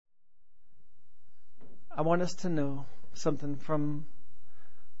I want us to know something from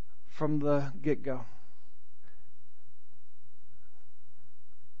the get-go.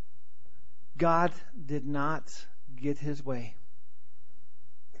 God did not get his way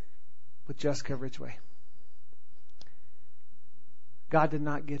with Jessica Ridgway. God did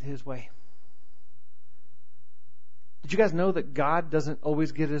not get his way. Did you guys know that God doesn't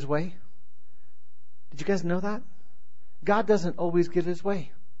always get his way? Did you guys know that? God doesn't always get his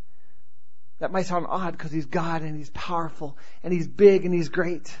way. That might sound odd because he's God and he's powerful and he's big and he's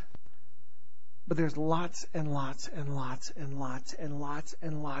great. But there's lots and lots and lots and lots and lots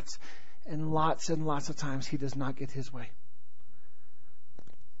and lots and lots and lots of times he does not get his way.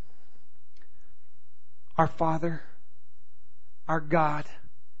 Our Father, our God,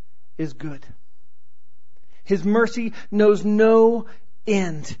 is good. His mercy knows no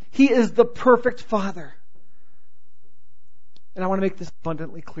end. He is the perfect Father. And I want to make this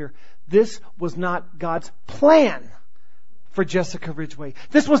abundantly clear. This was not God's plan for Jessica Ridgway.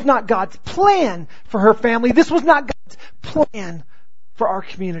 This was not God's plan for her family. This was not God's plan for our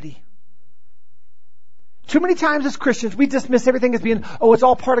community. Too many times as Christians, we dismiss everything as being, it's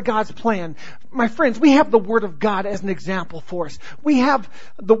all part of God's plan. My friends, we have the Word of God as an example for us. We have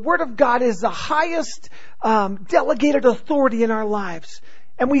the Word of God as the highest delegated authority in our lives.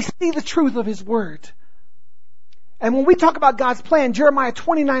 And we see the truth of His Word. And when we talk about God's plan, Jeremiah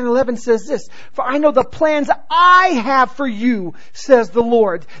 29:11 says this, "For I know the plans I have for you, says the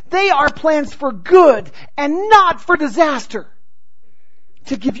Lord. They are plans for good and not for disaster,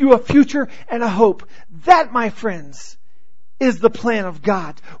 to give you a future and a hope." That, my friends, is the plan of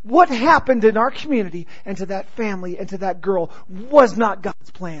God. What happened in our community and to that family and to that girl was not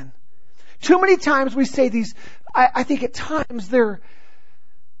God's plan. Too many times we say these, I think at times they're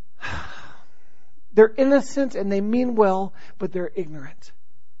innocent and they mean well, but they're ignorant.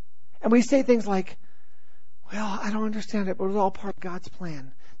 And we say things like, well, I don't understand it, but it was all part of God's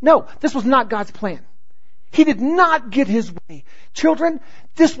plan. No, this was not God's plan. He did not get his way. Children,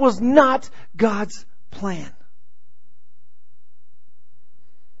 this was not God's plan.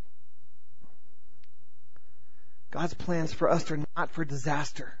 God's plans for us are not for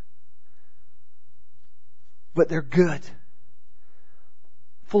disaster, but they're good,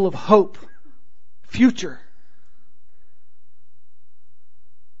 full of hope, future.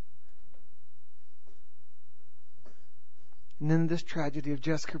 And then this tragedy of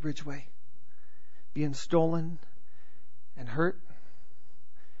Jessica Ridgway being stolen and hurt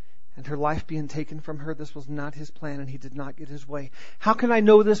and her life being taken from her. This was not his plan and he did not get his way. How can I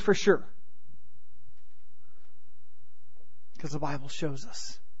know this for sure? Because the Bible shows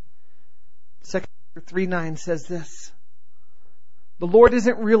us. 2 Peter 3:9 says this, "The Lord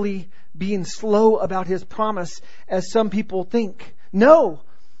isn't really being slow about His promise as some people think. No,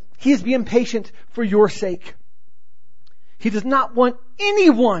 He is being patient for your sake. He does not want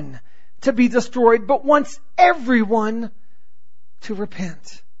anyone to be destroyed, but wants everyone to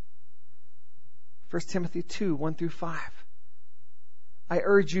repent." 1 Timothy 2:1-5. I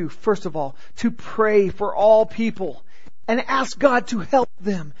urge you, first of all, to pray for all people and ask God to help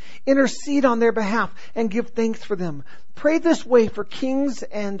them, intercede on their behalf, and give thanks for them. Pray this way for kings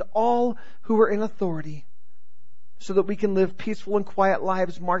and all who are in authority, so that we can live peaceful and quiet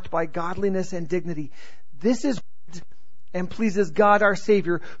lives marked by godliness and dignity. This is good and pleases God our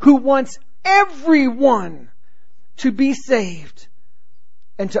Savior, who wants everyone to be saved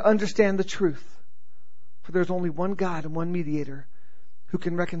and to understand the truth. For there's only one God and one mediator who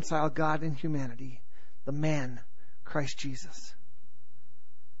can reconcile God and humanity, the man, Christ Jesus.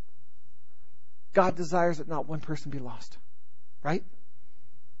 God desires that not one person be lost. Right?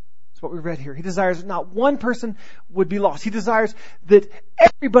 That's what we read here. He desires that not one person would be lost. He desires that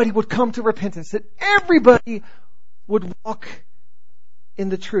everybody would come to repentance, that everybody would walk in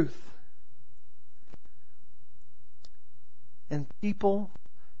the truth. And people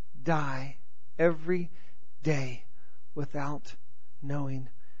die every day without knowing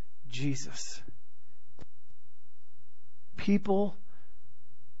Jesus. People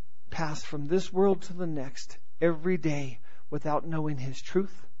pass from this world to the next every day without knowing His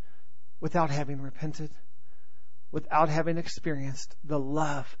truth, without having repented, without having experienced the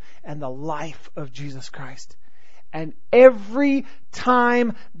love and the life of Jesus Christ. And every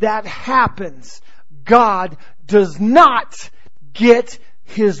time that happens, God does not get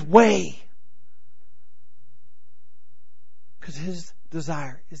His way. Because His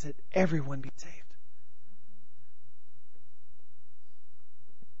desire is that everyone be saved.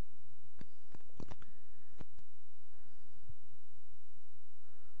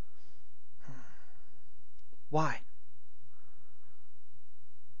 Why?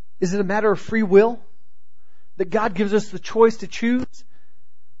 Is it a matter of free will? that God gives us the choice to choose?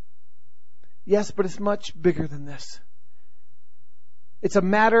 Yes, but it's much bigger than this. It's a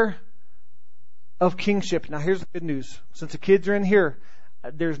matter of kingship. Now here's the good news. Since the kids are in here,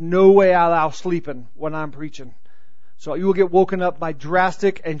 there's no way I'll allow sleeping when I'm preaching. So you will get woken up by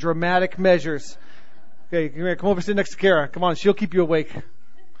drastic and dramatic measures. Okay, come over and sit next to Kara. Come on, she'll keep you awake.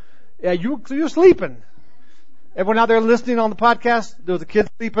 Yeah, you're sleeping. Everyone out there listening on the podcast, there was a kid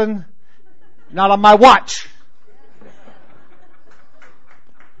sleeping. Not on my watch.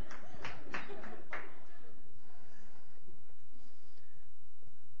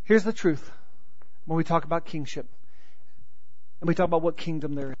 Here's the truth when we talk about kingship and we talk about what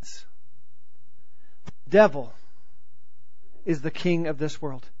kingdom there is. The devil is the king of this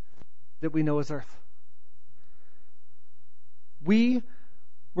world that we know as earth. We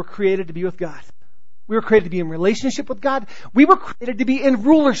were created to be with God. We were created to be in relationship with God. We were created to be in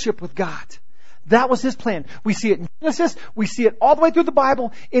rulership with God. That was His plan. We see it in Genesis. We see it all the way through the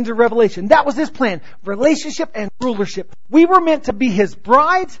Bible into Revelation. That was His plan. Relationship and rulership. We were meant to be His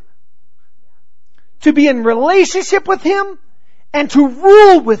bride, to be in relationship with Him, and to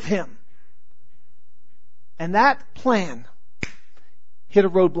rule with Him. And that plan hit a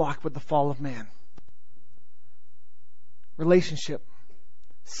roadblock with the fall of man. Relationship,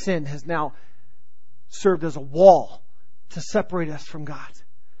 sin has now served as a wall to separate us from God.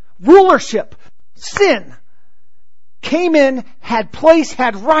 Rulership, sin, came in, had place,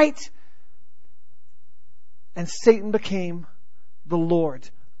 had right, and Satan became the Lord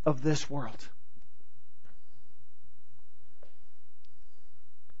of this world.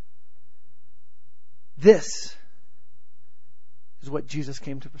 This is what Jesus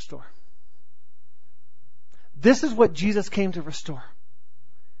came to restore. This is what Jesus came to restore.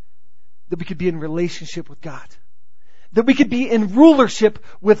 That we could be in relationship with God. That we could be in rulership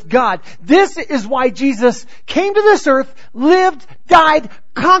with God. This is why Jesus came to this earth, lived, died,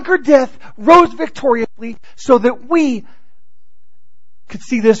 conquered death, rose victoriously, so that we could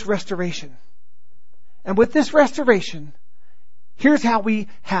see this restoration. And with this restoration, here's how we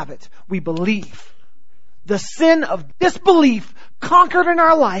have it. We believe. The sin of disbelief conquered in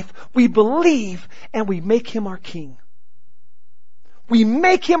our life, we believe and we make Him our King. We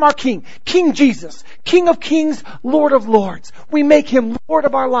make Him our King. King Jesus. King of kings, Lord of lords. We make Him Lord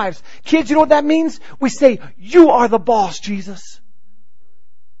of our lives. Kids, you know what that means? We say, you are the boss, Jesus.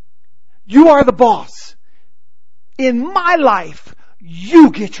 You are the boss. In my life,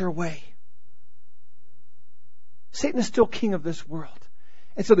 you get your way. Satan is still king of this world.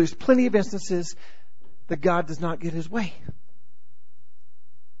 And so there's plenty of instances that God does not get His way.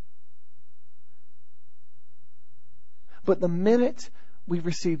 But the minute we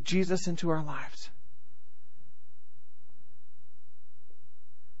receive Jesus into our lives,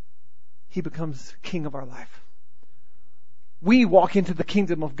 He becomes king of our life. We walk into the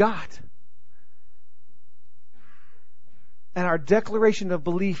kingdom of God. And our declaration of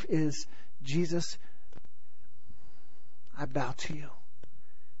belief is, Jesus, I bow to you.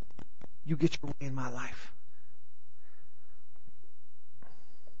 You get your way in my life.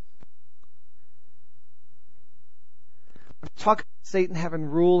 Talk about Satan having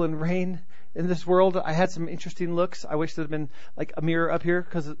rule and reign in this world. I had some interesting looks. I wish there had been like a mirror up here,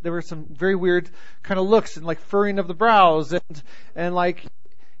 because there were some very weird kind of looks and like furrowing of the brows and like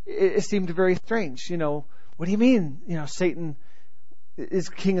it seemed very strange. You know, what do you mean? You know, Satan is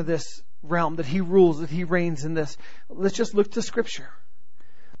king of this realm, that he rules, that he reigns in this. Let's just look to Scripture.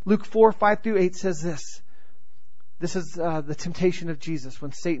 Luke 4:5-8 says this. This is the temptation of Jesus,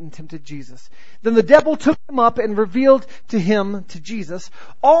 when Satan tempted Jesus. Then the devil took him up and revealed to him, to Jesus,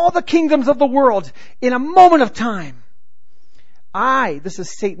 all the kingdoms of the world in a moment of time. This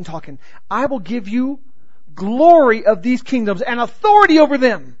is Satan talking, I will give you glory of these kingdoms and authority over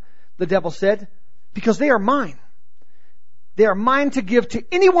them, the devil said, because they are mine. They are mine to give to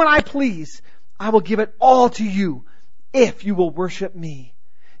anyone I please. I will give it all to you if you will worship me.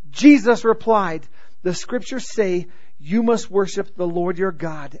 Jesus replied, the Scriptures say you must worship the Lord your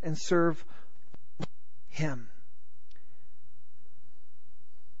God and serve Him.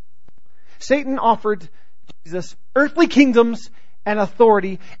 Satan offered Jesus earthly kingdoms and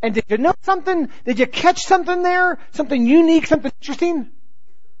authority. And did you know something? Did you catch something there? Something unique, something interesting?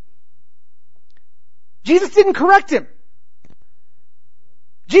 Jesus didn't correct him.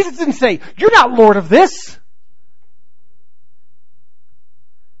 Jesus didn't say, you're not Lord of this.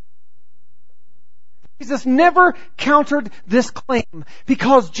 Jesus never countered this claim,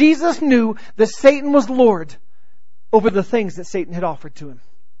 because Jesus knew that Satan was Lord over the things that Satan had offered to him.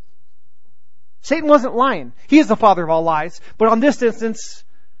 Satan wasn't lying. He is the father of all lies. But on this instance,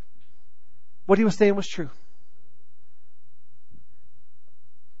 what he was saying was true.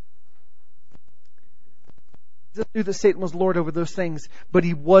 Jesus knew that Satan was Lord over those things, but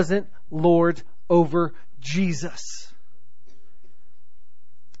he wasn't Lord over Jesus.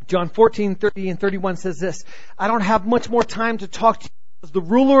 John 14:30 and 31 says this, I don't have much more time to talk to you as the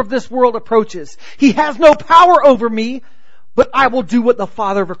ruler of this world approaches. He has no power over me, but I will do what the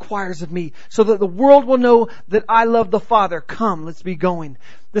Father requires of me, so that the world will know that I love the Father. Come, let's be going.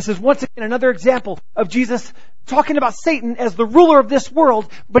 This is once again another example of Jesus talking about Satan as the ruler of this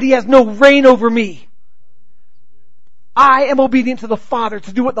world, but he has no reign over me. I am obedient to the Father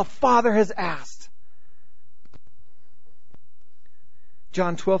to do what the Father has asked.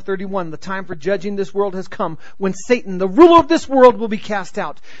 John 12:31, the time for judging this world has come when Satan, the ruler of this world, will be cast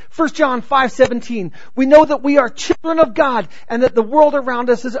out. 1 John 5:17, we know that we are children of God and that the world around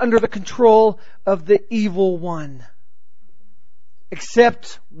us is under the control of the evil one.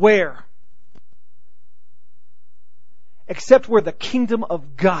 Except where? Except where the kingdom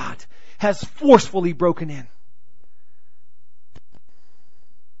of God has forcefully broken in.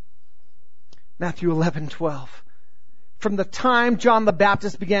 Matthew 11:12. From the time John the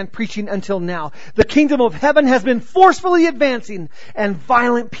Baptist began preaching until now, the kingdom of heaven has been forcefully advancing and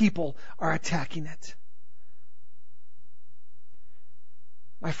violent people are attacking it.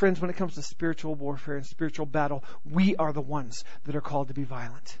 My friends, when it comes to spiritual warfare and spiritual battle, we are the ones that are called to be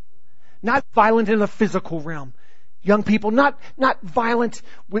violent. Not violent in the physical realm. Young people, not violent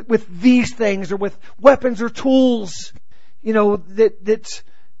with these things or with weapons or tools, that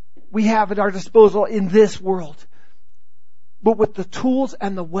we have at our disposal in this world. But with the tools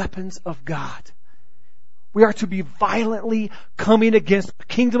and the weapons of God. We are to be violently coming against the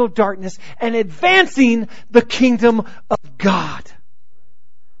kingdom of darkness and advancing the kingdom of God.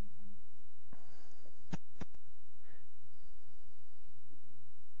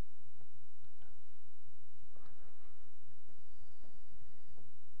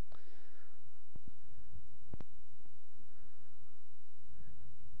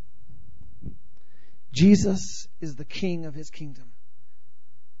 Jesus is the king of his kingdom.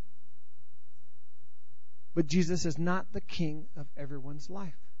 But Jesus is not the king of everyone's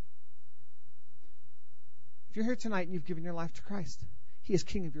life. If you're here tonight and you've given your life to Christ, he is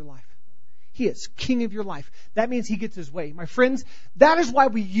king of your life. He is king of your life. That means he gets his way. My friends, that is why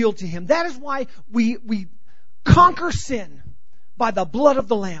we yield to him. That is why we conquer sin by the blood of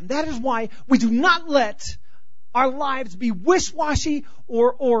the Lamb. That is why we do not let our lives be wish-washy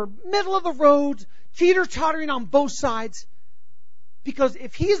or middle of the road, teeter-tottering on both sides. Because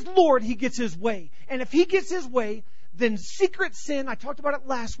if he's Lord, he gets his way. And if he gets his way, then secret sin, I talked about it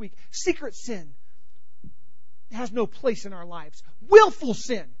last week, secret sin has no place in our lives. Willful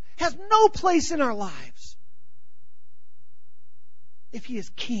sin has no place in our lives. If he is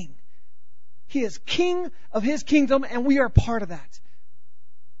king, he is king of his kingdom, and we are part of that.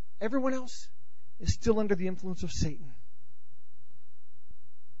 Everyone else is still under the influence of Satan.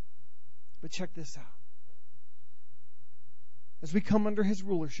 But check this out. As we come under his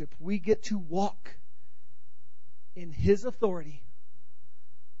rulership, we get to walk in his authority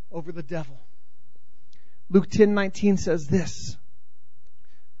over the devil. Luke 10:19 says this.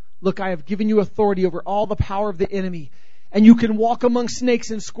 Look, I have given you authority over all the power of the enemy, and you can walk among snakes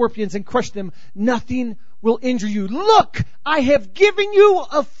and scorpions and crush them. Nothing will injure you. Look, I have given you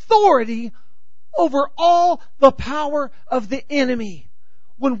authority over all the power of the enemy.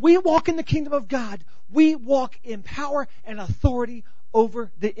 When we walk in the kingdom of God, we walk in power and authority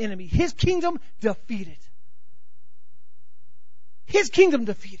over the enemy. His kingdom defeated. His kingdom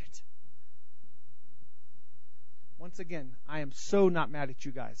defeated. Once again, I am so not mad at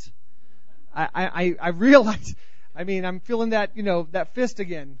you guys. I realize, I'm feeling that, that fist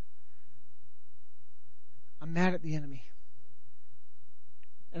again. I'm mad at the enemy.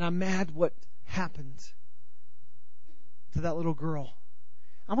 And I'm mad what happened to that little girl.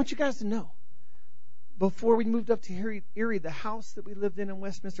 I want you guys to know, before we moved up to Erie, the house that we lived in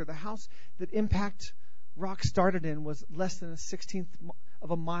Westminster, the house that Impact Rock started in was less than a 16th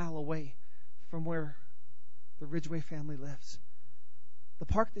of a mile away from where the Ridgeway family lives. The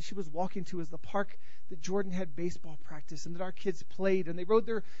park that she was walking to is the park that Jordan had baseball practice and that our kids played, and they rode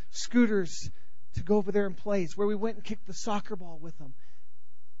their scooters to go over there and play. It's where we went and kicked the soccer ball with them.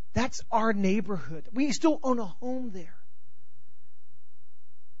 That's our neighborhood. We still own a home there.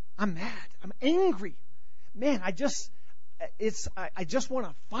 I'm mad. I'm angry. Man, I just want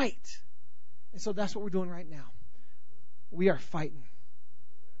to fight. And so that's what we're doing right now. We are fighting.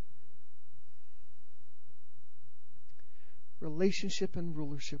 Relationship and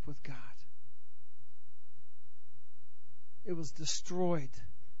rulership with God. It was destroyed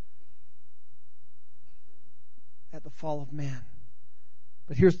at the fall of man.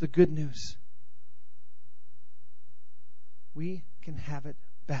 But here's the good news. we can have it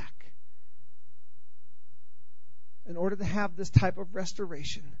back. In order to have this type of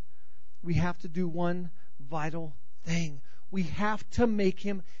restoration, we have to do one vital thing. We have to make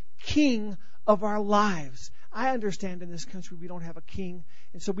Him king of our lives. I understand in this country we don't have a king,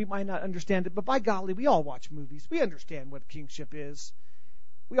 and so we might not understand it, but by golly, we all watch movies. We understand what kingship is.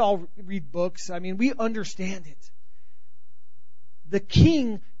 We all read books. I mean, we understand it. The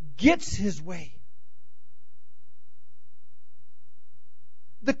king gets his way.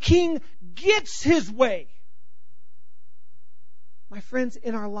 The king gets his way. My friends,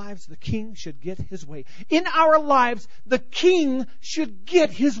 in our lives, the king should get his way. In our lives, the king should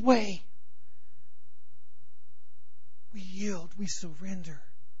get his way. We yield, we surrender,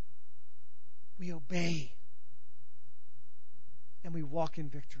 we obey, and we walk in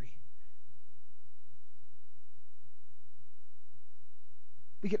victory.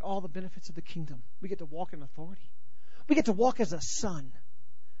 We get all the benefits of the kingdom. We get to walk in authority. We get to walk as a son.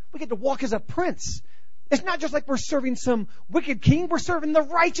 We get to walk as a prince. It's not just like we're serving some wicked king. We're serving the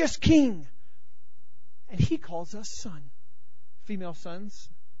righteous king. And He calls us son. Female sons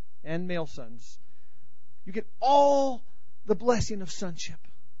and male sons. You get all the blessing of sonship.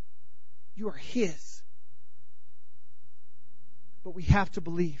 You are His. But we have to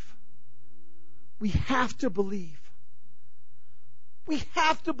believe. We have to believe. We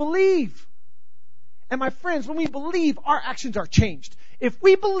have to believe. And my friends, when we believe, our actions are changed. If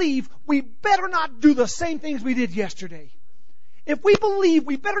we believe, we better not do the same things we did yesterday. If we believe,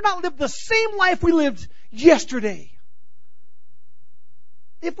 we better not live the same life we lived yesterday.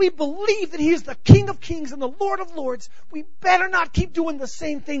 If we believe that He is the King of Kings and the Lord of Lords, we better not keep doing the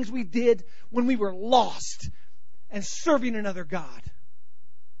same things we did when we were lost and serving another God.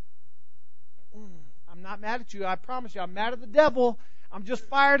 I'm not mad at you. I promise you, I'm mad at the devil. I'm just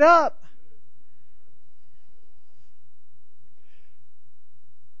fired up.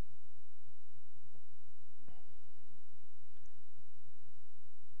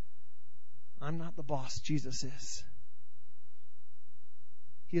 I'm not the boss. Jesus is.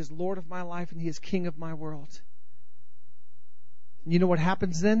 He is Lord of my life and He is King of my world. And you know what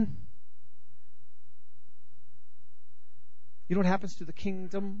happens then? You know what happens to the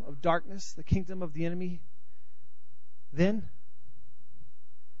kingdom of darkness, the kingdom of the enemy? Then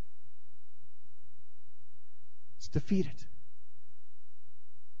it's defeated.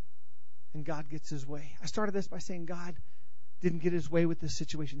 And God gets His way. I started this by saying God didn't get His way with this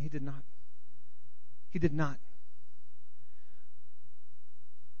situation. He did not. He did not.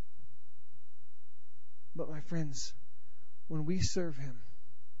 But my friends, when we serve Him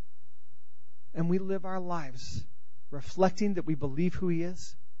and we live our lives reflecting that we believe who He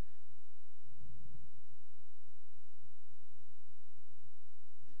is,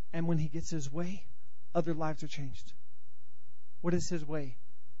 and when He gets His way, other lives are changed. What is His way?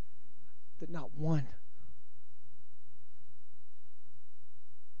 That not one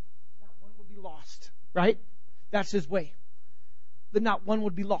would be lost. Right? That's His way. That not one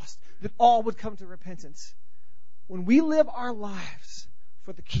would be lost. That all would come to repentance. When we live our lives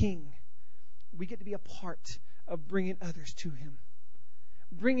for the King, we get to be a part of bringing others to Him.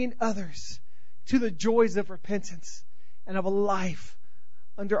 Bringing others to the joys of repentance and of a life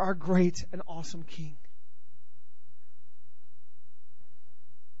under our great and awesome King.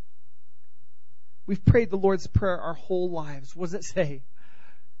 We've prayed the Lord's Prayer our whole lives. What does it say?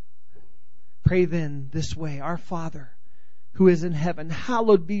 Pray then this way: Our Father, who is in heaven,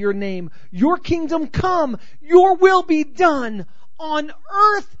 hallowed be your name. Your kingdom come. Your will be done on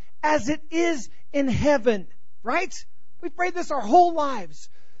earth as it is in heaven. Right? We've prayed this our whole lives.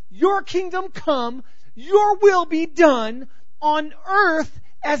 Your kingdom come. Your will be done on earth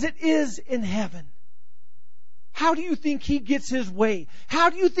as it is in heaven. How do you think He gets His way? How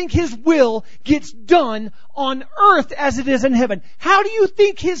do you think His will gets done on earth as it is in heaven? How do you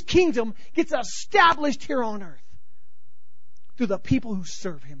think His kingdom gets established here on earth? Through the people who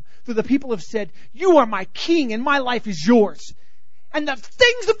serve Him. Through the people who have said, you are my King and my life is yours. And the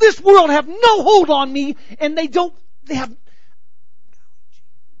things of this world have no hold on me, and they have...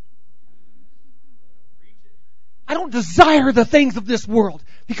 I don't desire the things of this world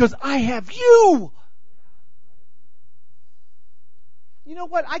because I have you. You know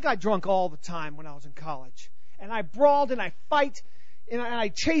what? I got drunk all the time when I was in college. And I brawled and I fight and I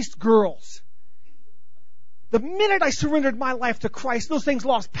chased girls. The minute I surrendered my life to Christ, those things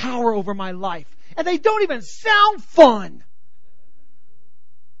lost power over my life. And they don't even sound fun.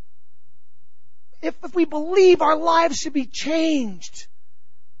 If we believe our lives should be changed,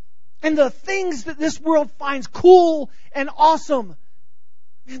 and the things that this world finds cool and awesome,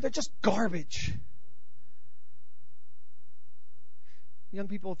 man, they're just garbage. Young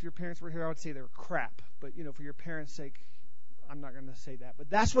people, if your parents were here, I would say they were crap. But, for your parents' sake, I'm not going to say that. But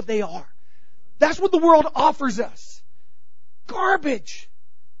that's what they are. That's what the world offers us. Garbage.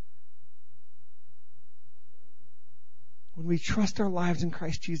 When we trust our lives in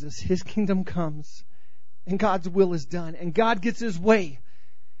Christ Jesus, His kingdom comes and God's will is done and God gets His way.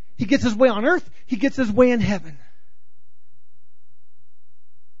 He gets His way on earth. He gets His way in heaven.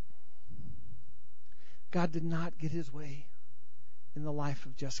 God did not get His way in the life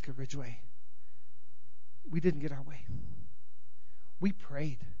of Jessica Ridgway. We didn't get our way. We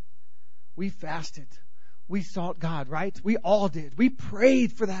prayed. We fasted. We sought God, right? We all did. We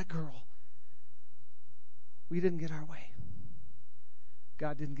prayed for that girl. We didn't get our way.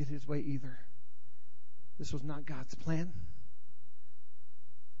 God didn't get His way either. This was not God's plan.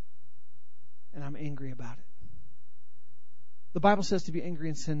 And I'm angry about it. The Bible says to be angry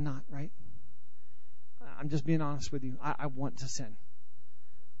and sin not, right? I'm just being honest with you. I want to sin.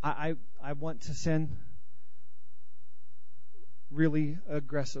 I want to sin really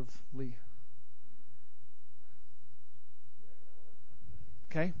aggressively.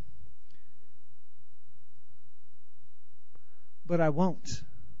 Okay? But I won't.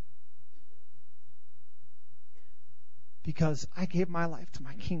 Because I gave my life to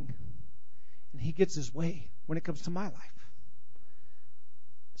my King. And He gets His way when it comes to my life.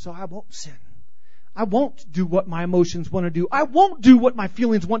 So I won't sin. I won't do what my emotions want to do. I won't do what my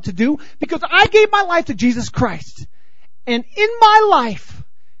feelings want to do because I gave my life to Jesus Christ. And in my life,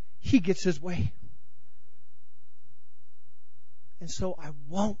 He gets His way. And so I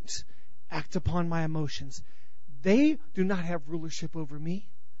won't act upon my emotions. They do not have rulership over me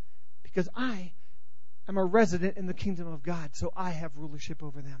because I am a resident in the kingdom of God. So I have rulership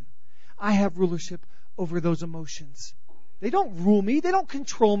over them. I have rulership over those emotions. They don't rule me. They don't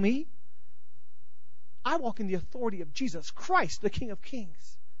control me. I walk in the authority of Jesus Christ, the King of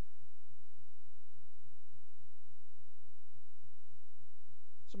Kings.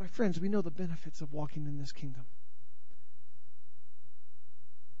 So my friends, we know the benefits of walking in this kingdom.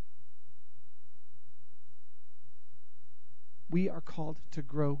 We are called to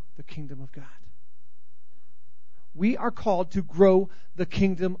grow the kingdom of God. We are called to grow the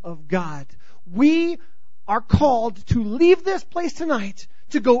kingdom of God. We are called to leave this place tonight,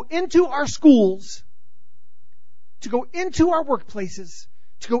 to go into our schools, to go into our workplaces,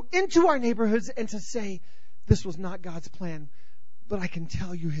 to go into our neighborhoods and to say, this was not God's plan, but I can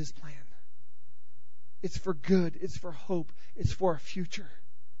tell you His plan. It's for good. It's for hope. It's for a future.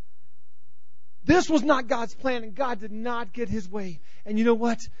 This was not God's plan, and God did not get His way. And you know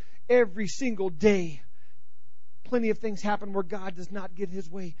what? Every single day, plenty of things happen where God does not get His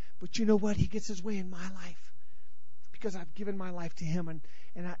way. But you know what? He gets His way in my life. Because I've given my life to Him,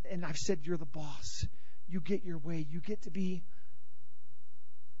 and I've said, you're the boss. You get your way. You get to be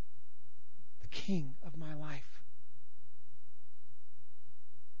the king of my life.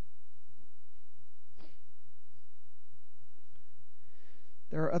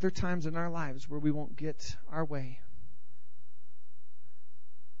 There are other times in our lives where we won't get our way,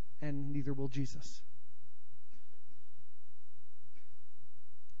 and neither will Jesus.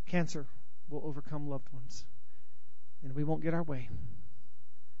 Cancer will overcome loved ones, and we won't get our way.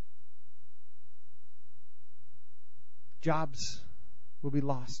 Jobs will be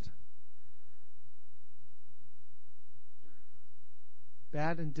lost.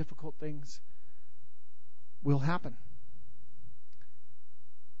 Bad and difficult things will happen.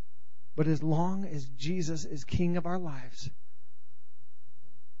 But as long as Jesus is King of our lives,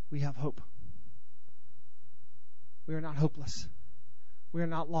 we have hope. We are not hopeless. We are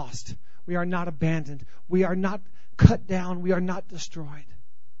not lost. We are not abandoned. We are not cut down. We are not destroyed.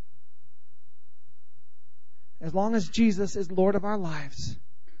 As long as Jesus is Lord of our lives,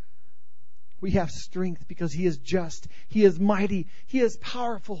 we have strength because He is just. He is mighty. He is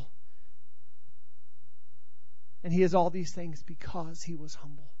powerful. And He is all these things because He was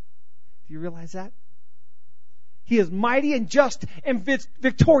humble. Do you realize that? He is mighty and just and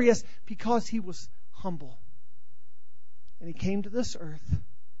victorious because He was humble. And He came to this earth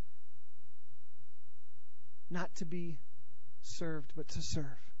not to be served, but to serve.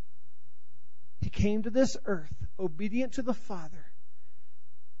 He came to this earth obedient to the Father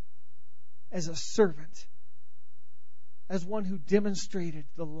as a servant, as one who demonstrated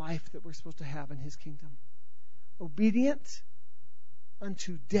the life that we're supposed to have in His kingdom. Obedient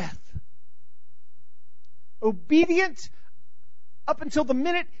unto death. Obedient up until the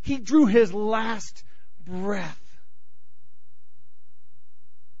minute He drew His last breath.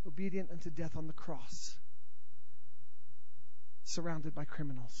 Obedient unto death on the cross. Surrounded by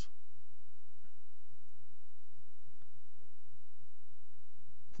criminals.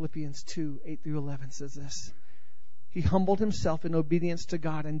 Philippians 2:8-11 says this. He humbled himself in obedience to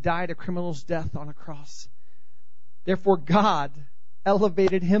God and died a criminal's death on a cross. Therefore God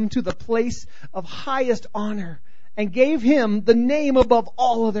elevated him to the place of highest honor and gave him the name above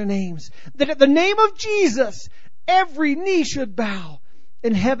all other names, that at the name of Jesus every knee should bow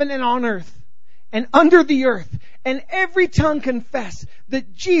in heaven and on earth and under the earth, and every tongue confess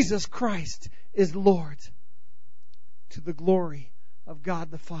that Jesus Christ is Lord, to the glory of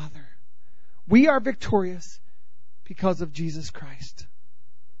God the Father. We are victorious because of Jesus Christ.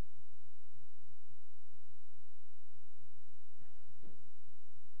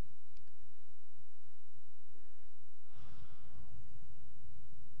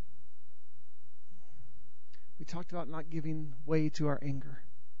 We talked about not giving way to our anger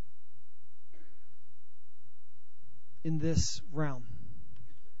in this realm.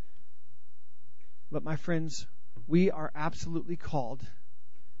 But my friends, we are absolutely called.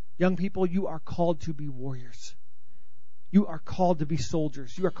 Young people, you are called to be warriors. You are called to be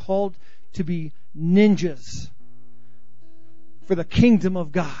soldiers. You are called to be ninjas for the kingdom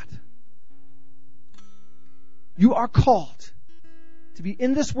of God. You are called to be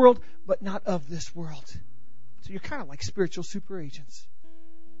in this world, but not of this world. So you're kind of like spiritual super agents.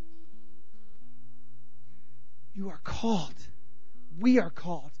 You are called. We are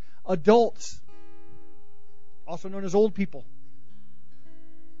called. Adults, also known as old people.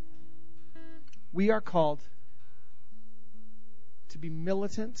 We are called to be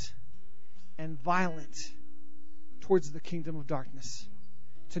militant and violent towards the kingdom of darkness.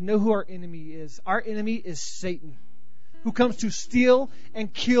 To know who our enemy is. Our enemy is Satan, who comes to steal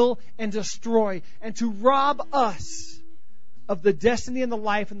and kill and destroy and to rob us of the destiny and the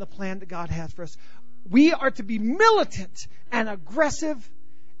life and the plan that God has for us. We are to be militant and aggressive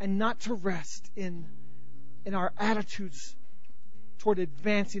and not to rest in our attitudes toward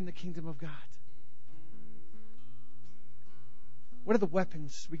advancing the kingdom of God. What are the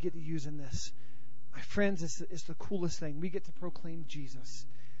weapons we get to use in this? My friends, it's the coolest thing. We get to proclaim Jesus.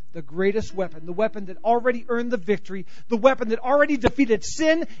 The greatest weapon. The weapon that already earned the victory. The weapon that already defeated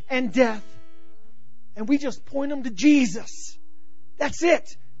sin and death. And we just point them to Jesus. That's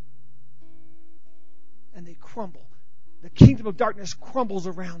it. And they crumble. The kingdom of darkness crumbles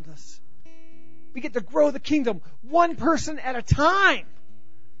around us. We get to grow the kingdom one person at a time.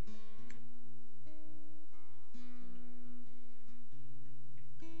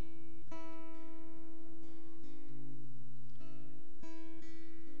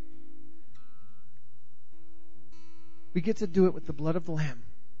 We get to do it with the blood of the Lamb.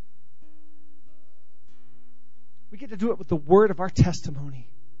 We get to do it with the word of our testimony.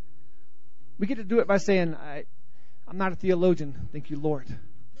 We get to do it by saying, I'm not a theologian, thank you, Lord.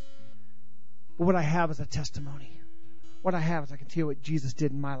 But what I have is a testimony. What I have is I can tell you what Jesus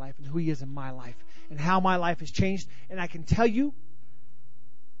did in my life and who He is in my life and how my life has changed. And I can tell you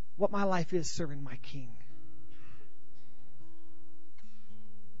what my life is serving my King.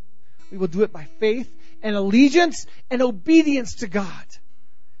 We will do it by faith and allegiance and obedience to God.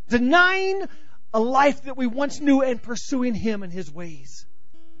 Denying a life that we once knew and pursuing Him and His ways.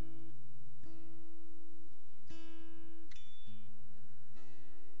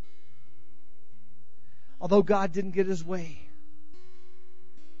 Although God didn't get His way,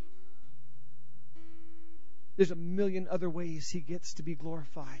 there's a million other ways He gets to be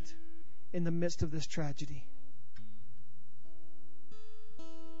glorified in the midst of this tragedy.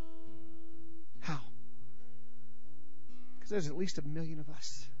 How? Because there's at least a million of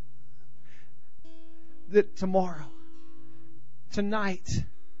us that tomorrow, tonight,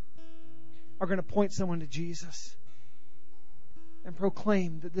 are going to point someone to Jesus and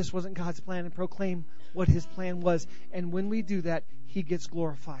proclaim that this wasn't God's plan and proclaim what His plan was. And when we do that, He gets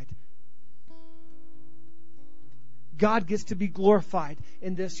glorified. God gets to be glorified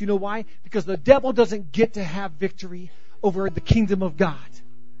in this. You know why? Because the devil doesn't get to have victory over the kingdom of God.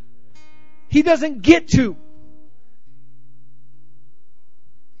 He doesn't get to.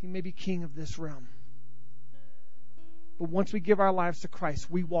 He may be king of this realm. But once we give our lives to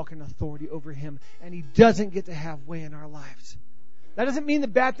Christ, we walk in authority over Him. And He doesn't get to have way in our lives. That doesn't mean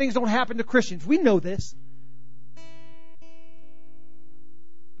that bad things don't happen to Christians. We know this.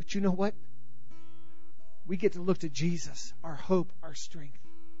 But you know what? We get to look to Jesus, our hope, our strength.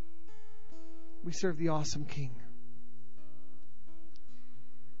 We serve the awesome King.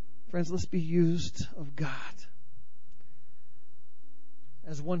 Friends, let's be used of God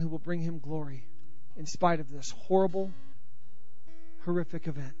as one who will bring Him glory in spite of this horrible, horrific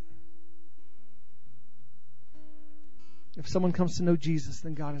event. If someone comes to know Jesus,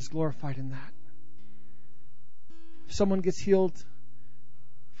 then God is glorified in that. If someone gets healed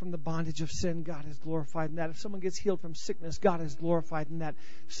from the bondage of sin, God is glorified in that. If someone gets healed from sickness, God is glorified in that.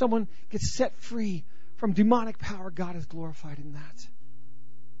 If someone gets set free from demonic power, God is glorified in that.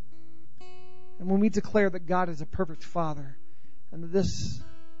 And when we declare that God is a perfect Father and that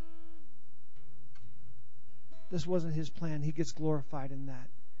this wasn't His plan, He gets glorified in that.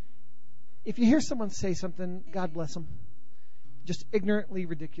 If you hear someone say something, God bless them, just ignorantly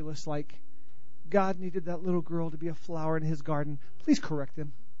ridiculous, like God needed that little girl to be a flower in His garden, please correct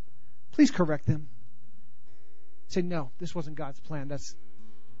them. Please correct them. Say, no, this wasn't God's plan. That's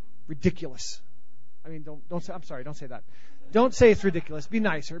ridiculous. I mean, don't say, I'm sorry, don't say that. Don't say it's ridiculous. Be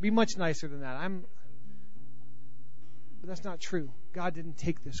nicer. Be much nicer than that. But that's not true. God didn't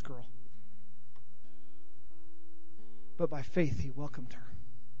take this girl. But by faith, He welcomed her.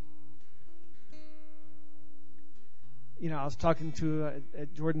 You know, I was talking to,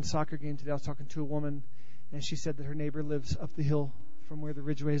 at Jordan's soccer game today, I was talking to a woman, and she said that her neighbor lives up the hill from where the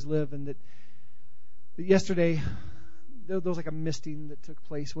Ridgeways live, and that yesterday there was like a misting that took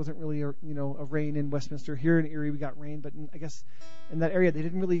place. It wasn't really a rain in Westminster. Here in Erie we got rain, but I guess in that area they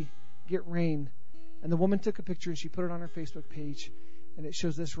didn't really get rain. And the woman took a picture and she put it on her Facebook page, and it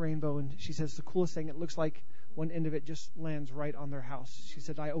shows this rainbow, and she says, the coolest thing, it looks like one end of it just lands right on their house. She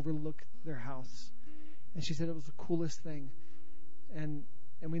said, I overlook their house. And she said it was the coolest thing. And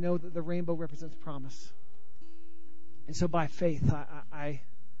we know that the rainbow represents promise. And so by faith,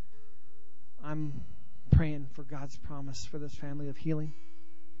 I'm praying for God's promise for this family of healing,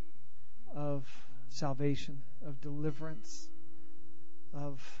 of salvation, of deliverance,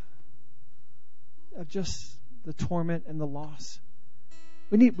 of just the torment and the loss.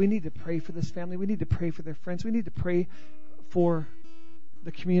 We need to pray for this family. We need to pray for their friends. We need to pray for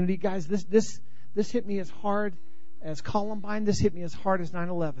the community. Guys, this hit me as hard as Columbine. This hit me as hard as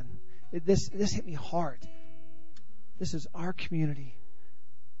 9/11. This hit me hard. This is our community.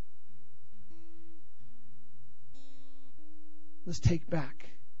 Let's take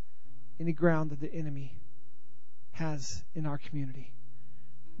back any ground that the enemy has in our community.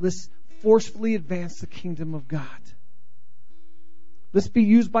 Let's forcefully advance the kingdom of God. Let's be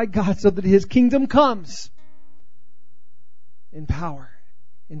used by God so that His kingdom comes in power,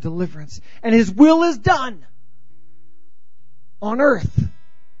 in deliverance, and His will is done on earth,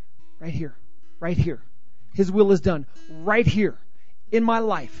 right here, right here. His will is done right here in my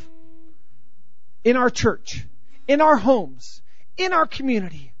life, in our church, in our homes, in our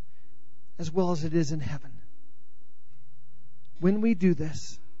community, as well as it is in heaven. When we do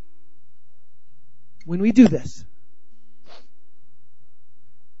this,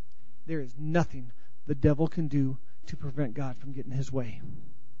 there is nothing the devil can do to prevent God from getting His way.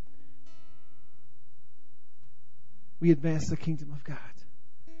 We advance the kingdom of God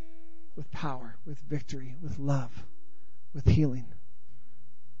with power, with victory, with love, with healing.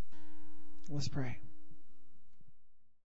 Let's pray.